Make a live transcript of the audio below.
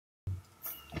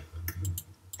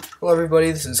Hello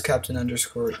everybody, this is Captain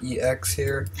underscore EX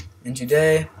here, and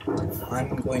today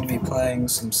I'm going to be playing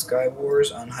some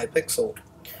Skywars on Hypixel.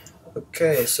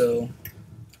 Okay, so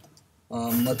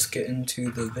let's get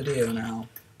into the video now.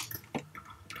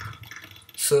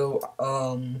 So,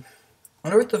 I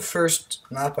wonder what the first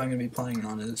map I'm going to be playing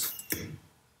on is. Let's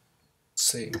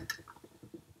see.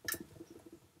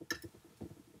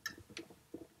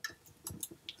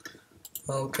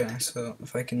 Okay, so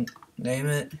if I can name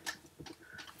it,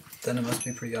 then it must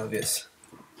be pretty obvious.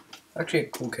 Actually, a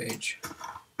cool cage.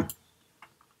 Oh,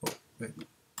 wait.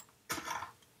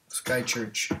 Sky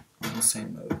Church on the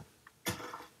same mode.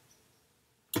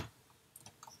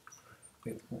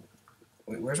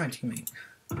 Wait, where's my teammate?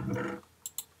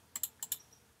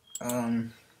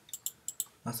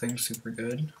 Nothing super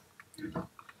good. Did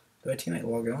my teammate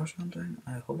log out or something?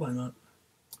 I hope I'm not.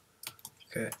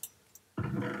 Okay.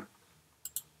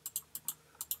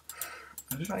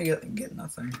 I'm just trying to get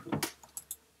nothing.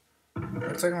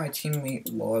 Looks like my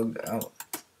teammate logged out.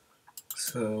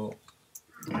 So,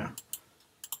 yeah.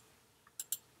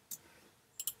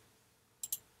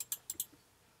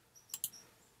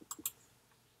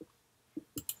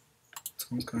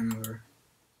 Someone's going over.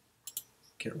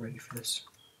 Get ready for this.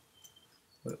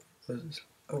 What is this?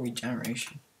 Oh,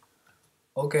 regeneration.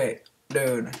 Okay,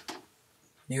 dude.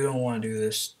 You don't want to do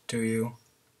this, do you?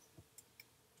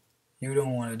 You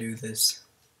don't want to do this.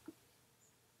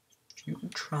 You can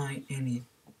try any.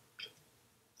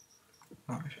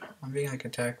 Gosh, I'm being like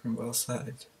attacked from both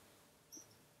sides.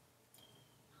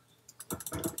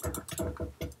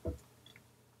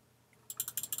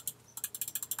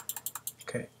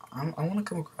 Okay, I want to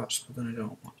come across, but then I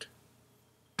don't want.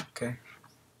 Okay.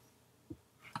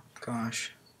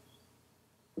 Gosh.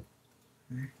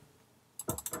 Okay.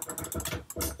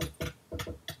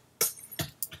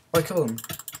 Oh, I killed him.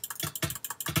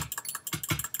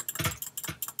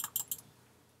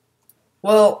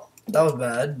 Well, that was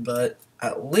bad, but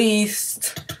at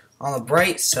least on the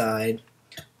bright side,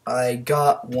 I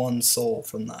got one soul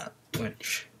from that,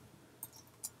 which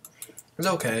is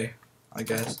okay, I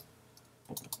guess.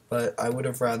 But I would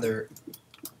have rather,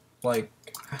 like,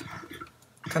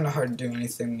 kind of hard to do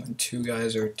anything when two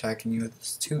guys are attacking you at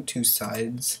this, two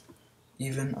sides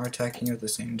even are attacking you at the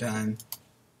same time.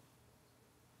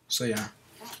 So yeah,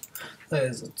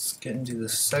 let's get into the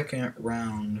second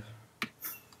round.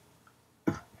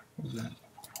 What was that?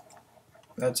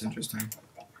 That's interesting.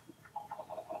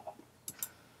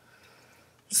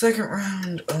 Second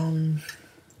round,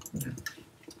 yeah.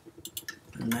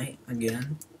 Night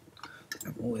again.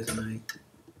 I'm always a night.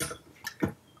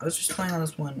 I was just playing on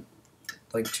this one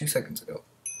like 2 seconds ago.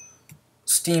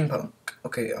 Steampunk.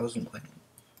 Okay, I wasn't playing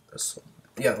this one.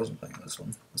 Yeah, I wasn't playing this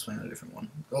one. I was playing a different one.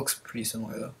 It looks pretty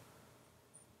similar though.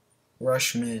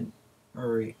 Rush mid.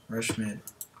 Hurry, rush mid.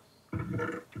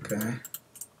 Okay.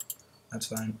 That's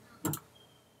fine.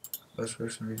 Best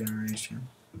person regeneration.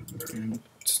 And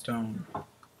stone.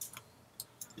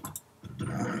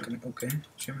 Okay.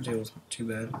 Chamber table's not too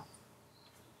bad.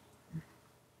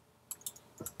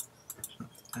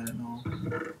 I don't know.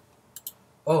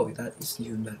 Oh, that is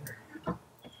even better.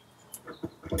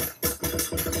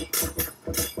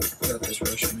 Got this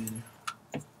rush mid.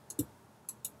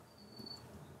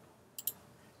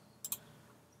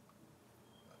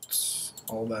 That's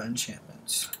all about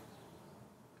enchantments.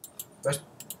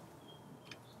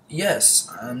 Yes,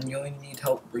 I'm going to need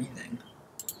help breathing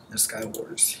in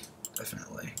Skywars.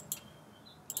 Definitely.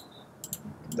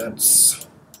 That's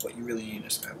what you really need in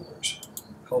Skywars.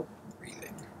 Help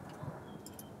breathing.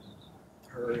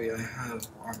 Hurry, I have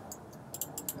armor.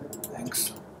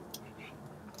 Thanks.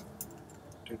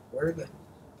 Dude, where are they?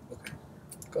 Okay.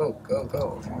 Go, go,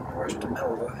 go. If you want to rush to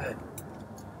metal, go ahead.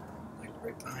 Like,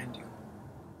 right behind you.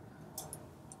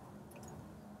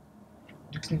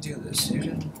 You can do this. You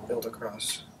can build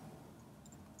across.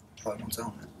 Probably wants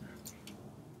helmet.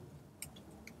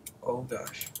 Oh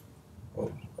gosh.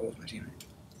 Oh, that was my teammate.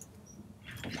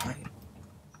 Oh my.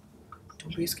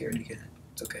 Don't be scared to get it.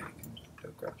 It's okay, you can do it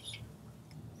across.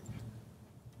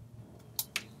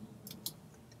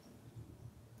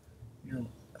 You know,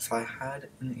 if I had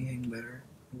anything better,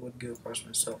 I would go across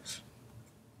myself.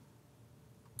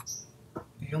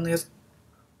 He only has.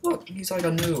 Look, he's like a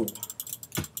noob.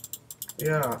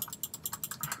 Yeah.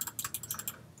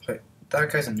 Wait,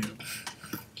 that guy's a noob.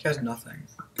 He has nothing.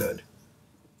 Good.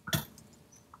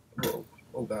 Whoa.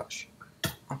 Oh gosh.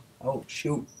 Oh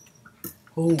shoot.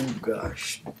 Oh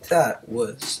gosh. That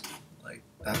was like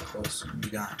that close to be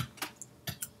gone.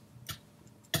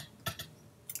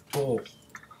 Oh.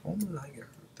 How did I get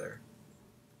hurt there?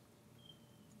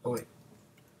 Oh wait.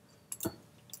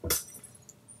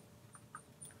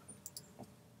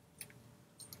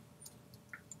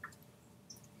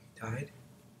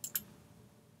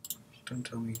 Don't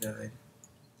tell me he died.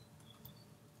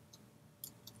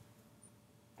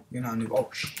 You're not new. Oh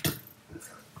shit.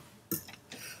 At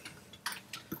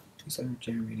least I'm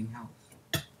generating health.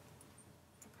 How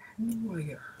do I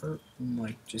get hurt from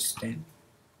like just standing?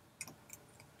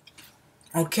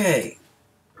 Okay.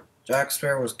 Jack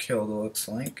Sparrow was killed, it looks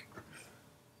like.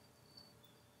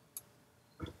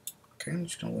 Okay, I'm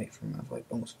just gonna wait for him to have like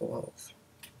almost full health.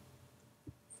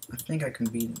 I think I can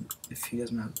beat him if he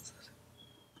doesn't have.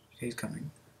 Okay, he's coming.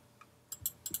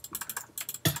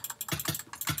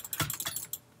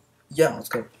 Yeah, let's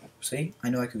go. See? I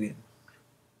know I could beat him.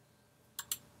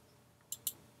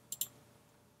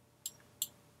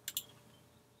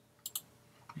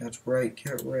 That's right,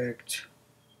 get wrecked.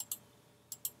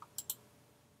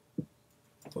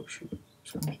 Oh shoot.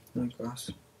 Someone's cross.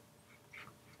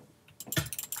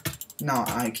 No,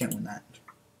 I can't win that.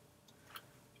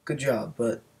 Good job,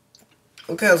 but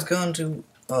okay, I was going to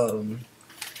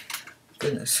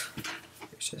goodness.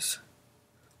 It's just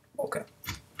okay.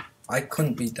 I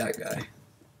couldn't beat that guy.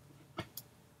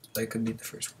 I could beat the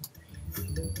first one.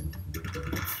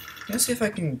 Let's see if I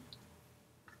can.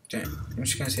 Damn, I'm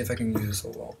just gonna see if I can use this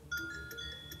whole wall.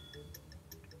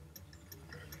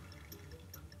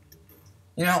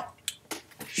 You know,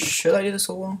 should I do this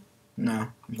whole wall?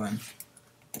 No, I'm fine.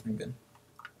 I'm good.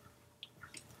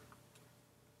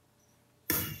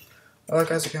 Oh, that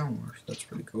guy's a Skywars. That's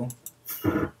pretty cool.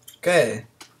 Okay,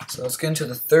 so let's get into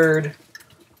the third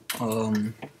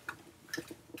round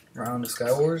of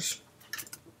Skywars.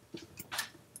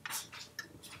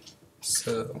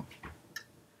 So,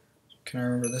 can I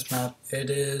remember this map? It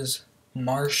is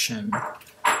Martian.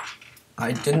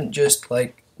 I didn't just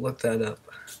like look that up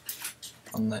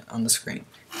on the screen.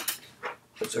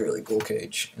 It's a really cool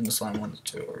cage, and the slime ones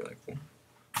too are really cool.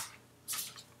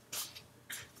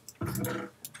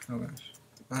 Oh gosh.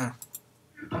 Ah.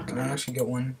 Can I actually get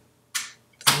one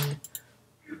thing?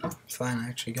 Fine, I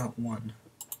actually got one.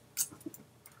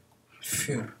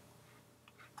 Phew.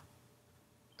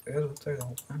 The guys up there the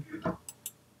whole time.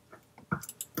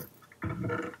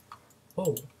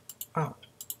 Oh. Ow.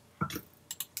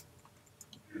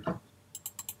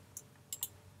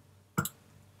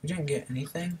 You didn't get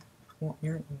anything? Well,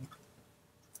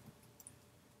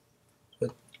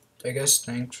 but I guess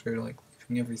thanks for like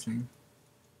leaving everything.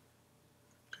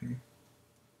 Okay.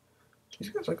 These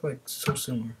guys look like so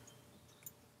similar.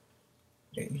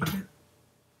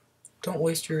 Don't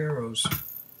waste your arrows.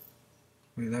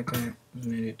 Wait, that guy was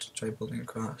an idiot to try building a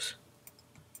cross.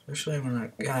 Especially when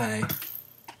that guy.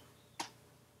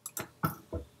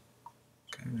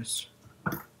 Okay, miss.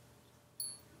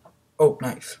 Oh,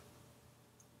 knife.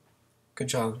 Good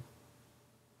job.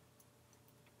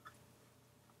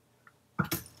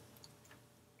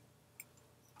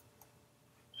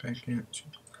 I can't.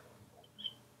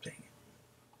 Dang it.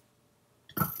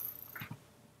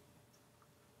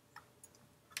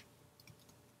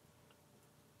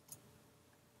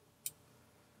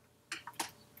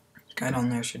 Guy down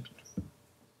there should.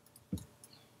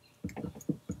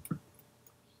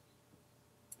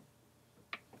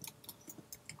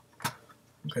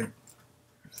 Okay.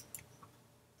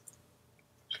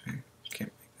 Okay,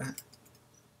 can't make that.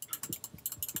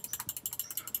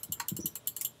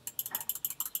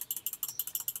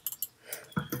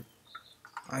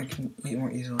 I can eat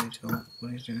more easily tell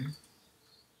what he's doing.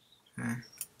 Okay.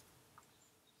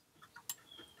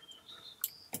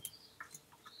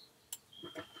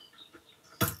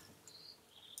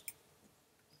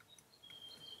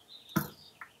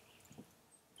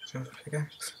 So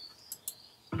pickaxe.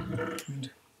 And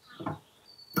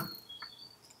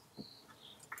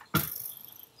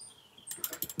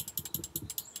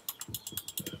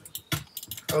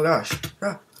oh gosh.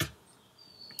 Ah.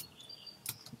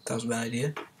 That was a bad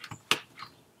idea.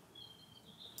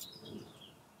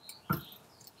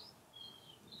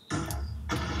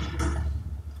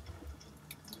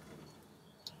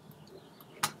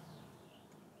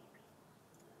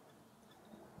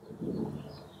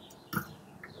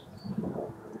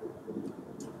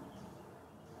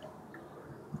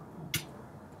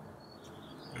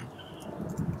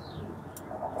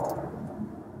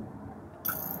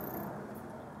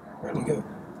 Where'd he go?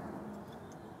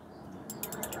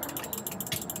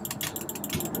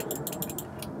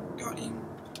 Got him.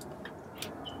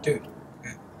 Dude.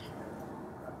 Okay.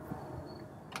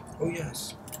 Oh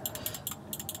yes.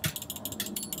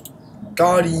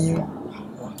 Got him.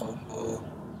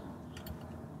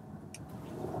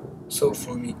 So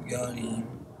funny. Got him.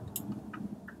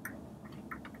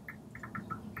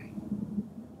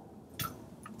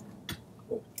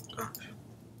 Oh gosh.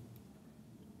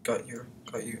 Got your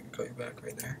back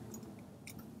right there.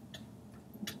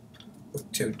 Oh,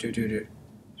 Dude, here.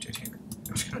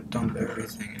 I'm just gonna dump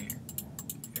everything in here.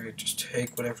 Here, just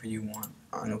take whatever you want.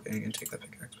 I'm okay, you can take that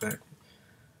pickaxe back.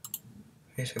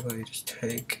 Basically, just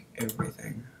take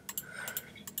everything.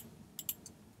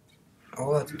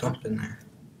 All that's dumped in there.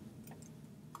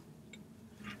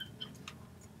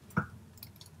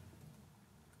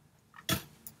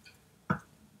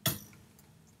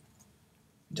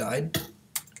 Died?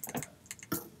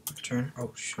 Turn.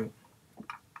 Oh shoot.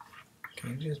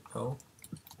 Can you just bow?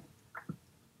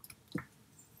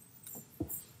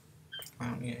 I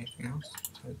don't need anything else.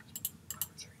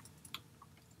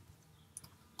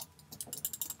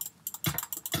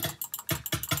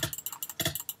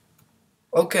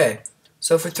 Okay,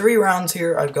 so for 3 rounds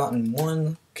here, I've gotten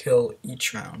 1 kill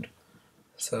each round.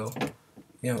 So,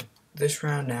 you know, this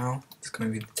round now is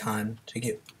going to be the time to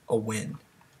get a win.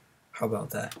 How about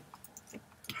that?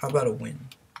 How about a win?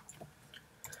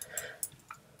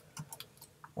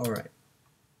 Alright.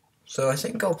 So I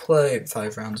think I'll play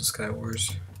 5 rounds of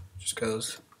Skywars. Just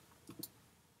goes.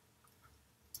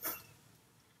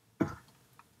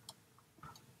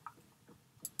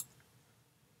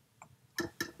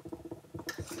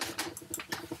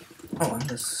 Oh, I'm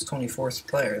this 24th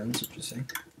player, that's interesting.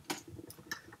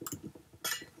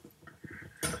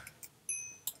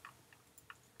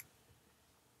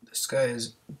 This guy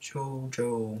is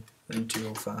Jojo in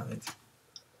 205.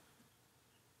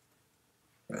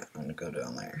 Right, I'm gonna go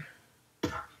down there.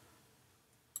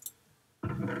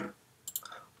 Oh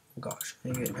gosh, I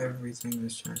get everything in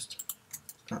this chest.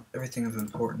 Not everything of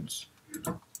importance.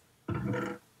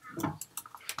 You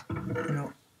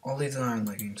know, I'll leave the iron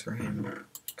leggings for him,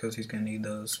 because he's gonna need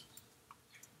those.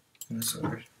 And the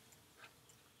sword.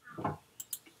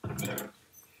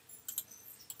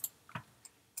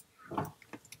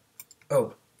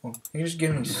 Oh, well, you just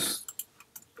give me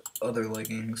other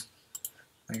leggings,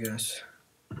 I guess.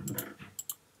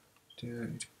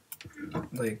 Dude,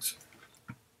 legs.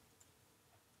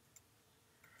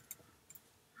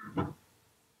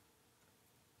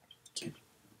 Okay.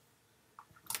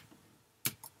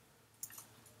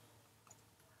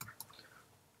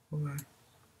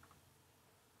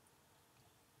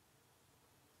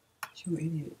 You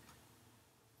idiot.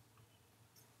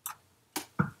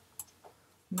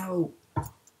 No.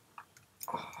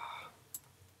 Oh.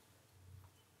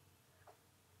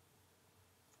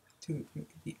 Dude, you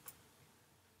idiot.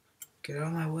 Get out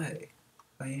of my way.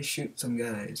 I need to shoot some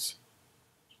guys.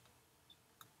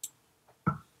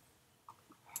 Oh,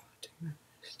 damn it.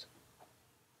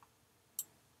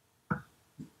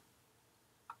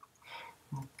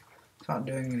 Well, it's not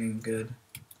doing any good.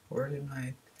 Where did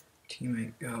my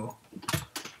teammate go?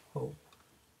 Oh,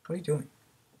 what are you doing?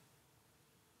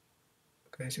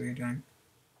 Okay, so what you're doing.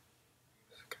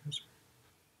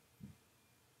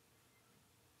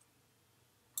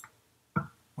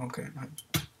 Okay,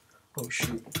 oh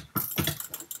shoot.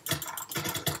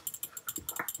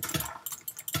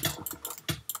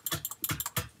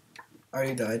 I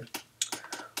already died.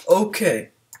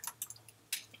 Okay.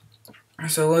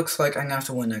 So it looks like I'm gonna have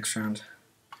to win next round.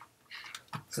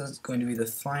 So it's going to be the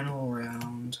final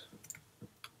round.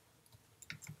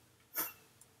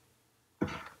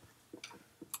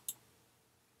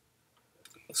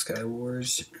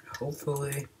 Skywars.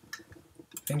 Hopefully,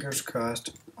 fingers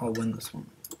crossed, I'll win this one.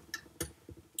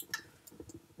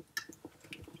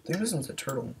 I think this one's a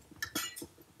turtle.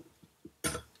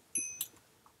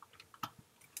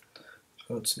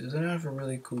 Oh, does it have a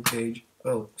really cool cage?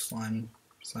 Oh, slime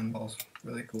balls,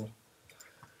 really cool.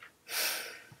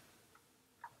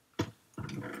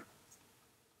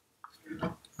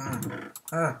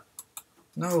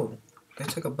 No, they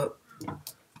took a butt.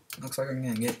 Looks like I'm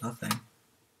gonna get nothing.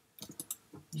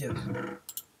 Yes, at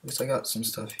least I got some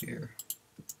stuff here.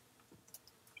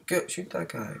 Go, shoot that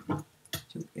guy.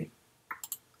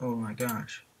 Oh my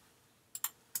gosh.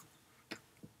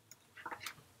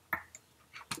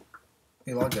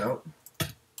 He logged out.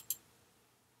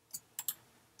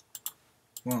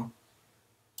 Well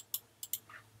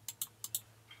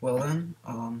then,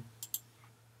 can't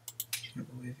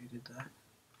believe he did that.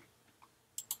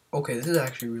 Okay, this is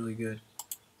actually really good.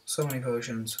 So many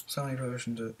potions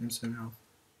of instant health.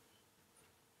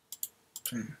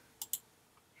 Okay.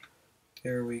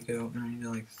 There we go. Now I need to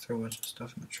like throw a bunch of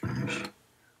stuff in the trash.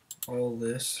 All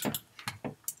this.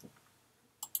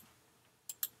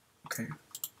 Okay.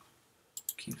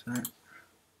 Keep that.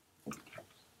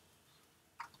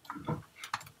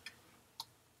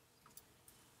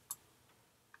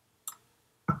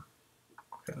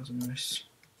 That was a nice.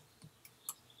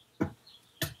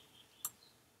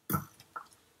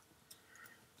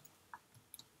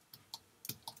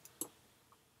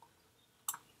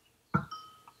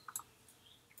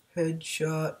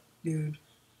 Headshot, dude.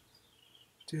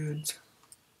 Dudes.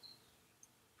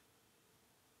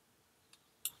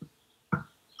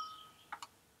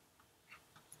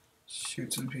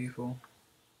 Shoot some people.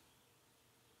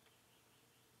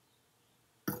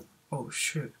 Oh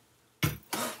shit.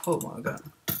 Oh my god.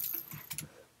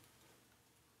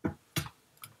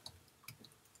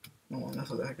 No one mess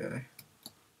with that guy.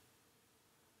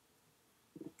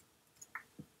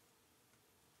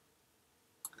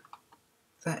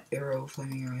 That arrow,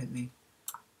 flaming arrow, hit me.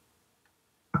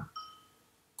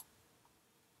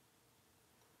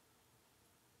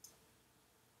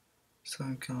 So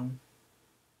I'm killing.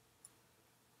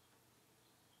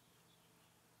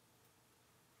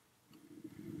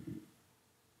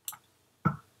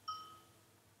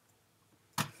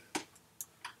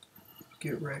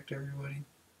 Get wrecked, everybody.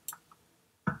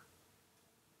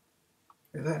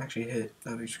 If that actually hit,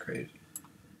 that'd be crazy.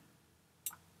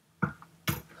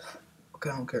 Okay,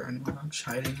 I don't care anymore. I'm just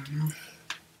hiding right now.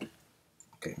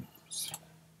 Okay.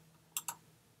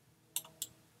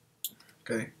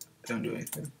 Okay, don't do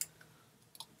anything.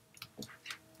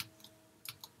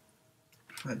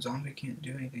 That zombie can't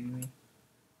do anything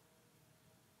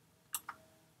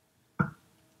to me.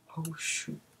 Oh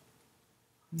shoot.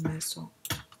 Missed on.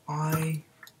 I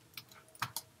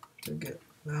to get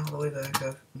all the way back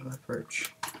up into my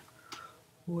perch.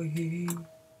 Wee.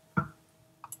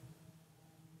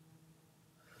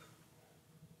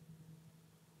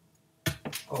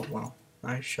 Oh wow,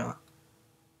 nice shot.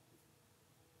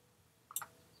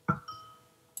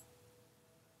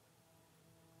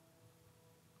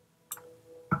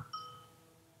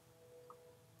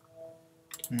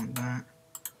 Want that.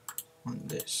 Want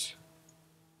this.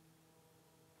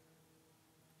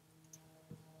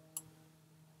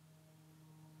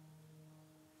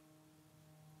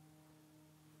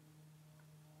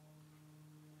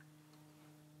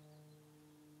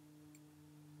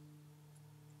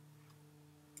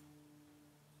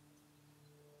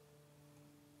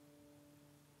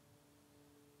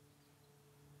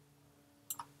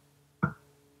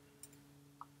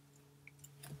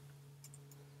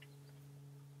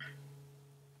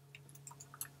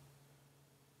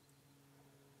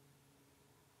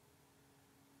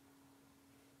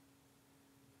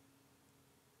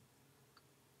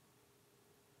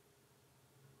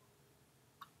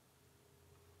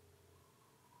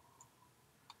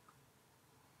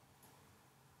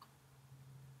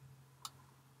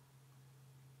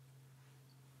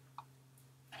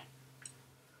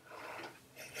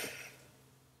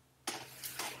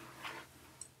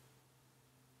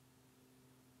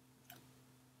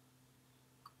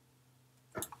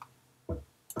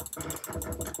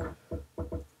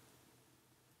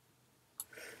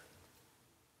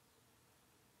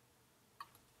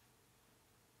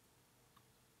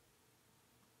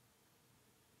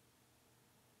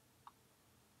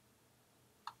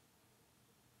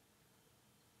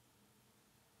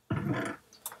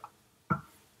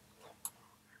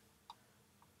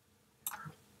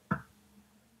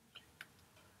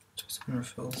 Just gonna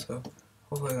refill, so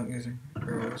hopefully I'm using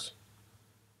arrows.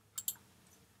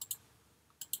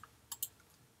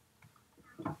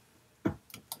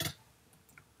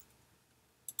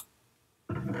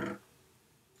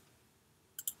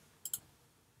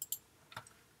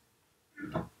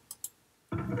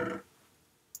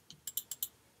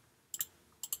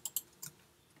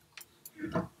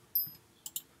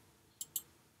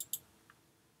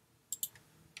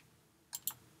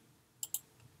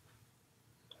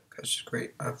 That's just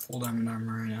great. I have full diamond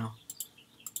armor right now.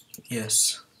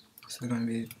 Yes, this is going to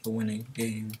be the winning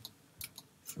game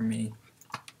for me.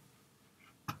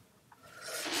 I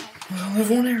only have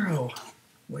one arrow,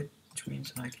 which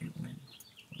means I can't win.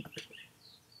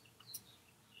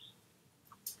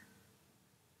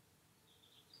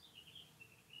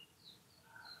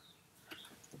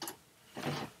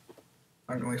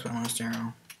 I'm gonna waste my last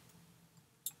arrow.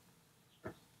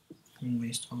 And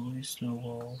waste all these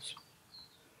snowballs.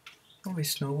 All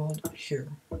these snowballs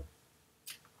here.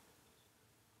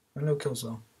 No kills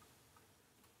though.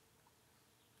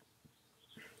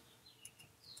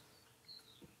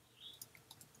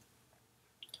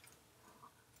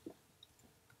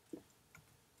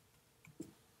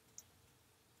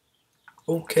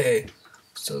 Okay,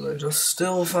 so there's just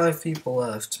still 5 people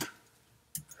left.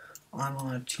 I'm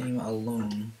on a team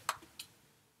alone.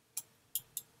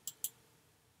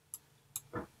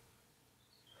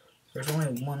 There's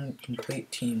only one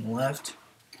complete team left.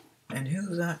 And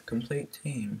who's that complete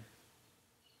team?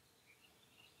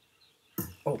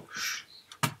 Oh,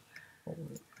 oh,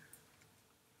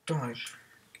 gosh.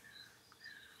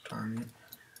 Darn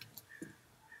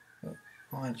it.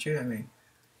 Oh, shoot at me.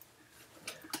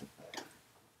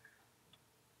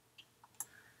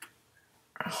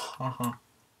 Haha.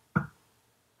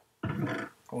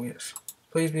 Oh yes.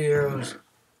 Please be arrows.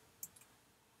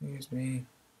 Please be.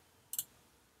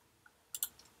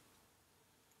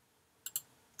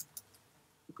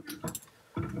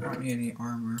 I don't need any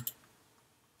armor.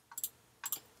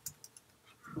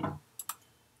 I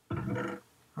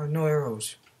have no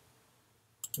arrows.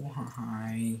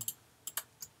 Why?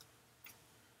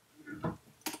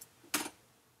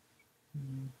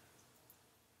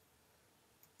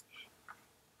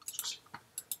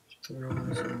 Throw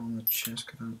this all on the chest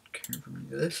because I don't care if I'm gonna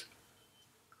do this.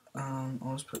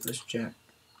 I'll just put this jackhammer,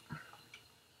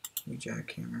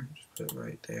 just put it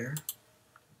right there.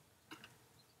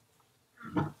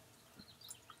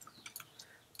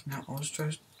 Now I'll just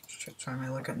try my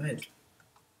luck at mid.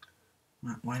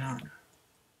 Why not?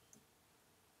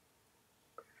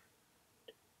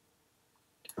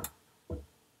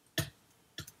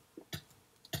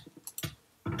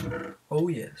 Oh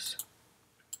yes.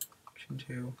 Action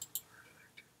 2.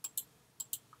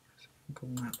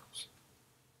 Golden apples.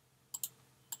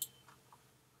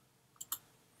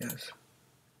 Yes.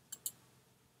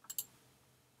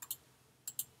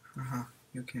 Haha,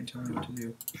 you can't tell me what to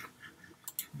do.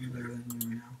 I'm better than you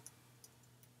right now.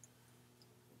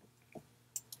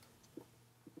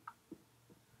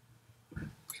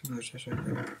 Some other chest right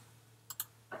there.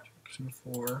 Section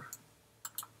 4.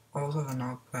 I also have a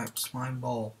knockback slime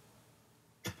ball.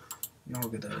 You know how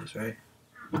good that is, right?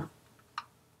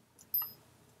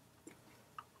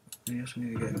 You just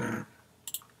need to get that.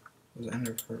 Those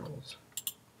ender pearls.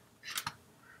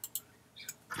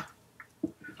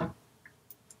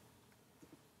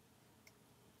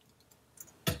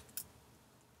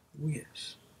 Oh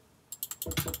yes.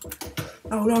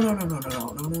 Oh no.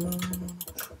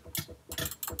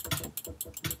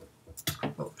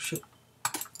 Oh shit.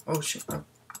 Oh shit.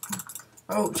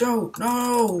 Oh Joe,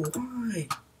 no! Why?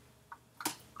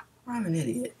 I'm an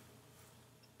idiot.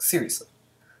 Seriously.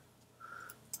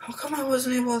 How come I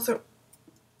wasn't able to throw?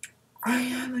 I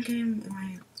had the game in my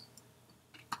hands.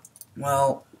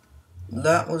 Well,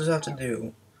 that will just have to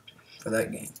do for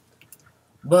that game.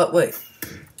 But wait.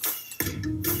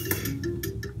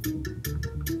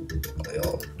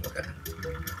 Okay.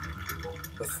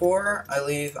 Before I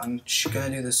leave, I'm gonna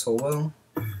do the solo.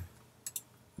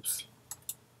 Oops.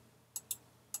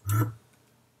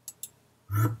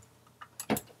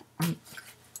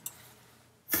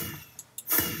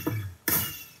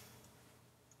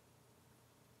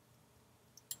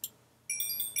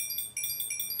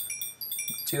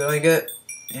 See what I get?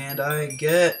 And I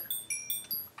get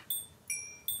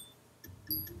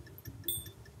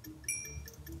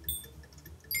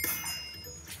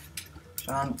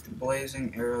found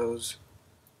blazing arrows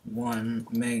 1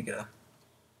 mega.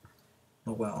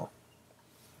 Oh well.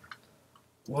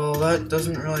 Well, that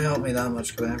doesn't really help me that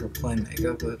much because I never play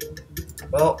mega, but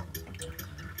well,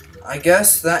 I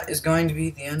guess that is going to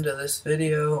be the end of this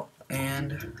video,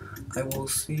 and I will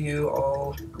see you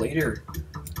all later.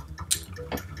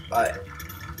 Bye.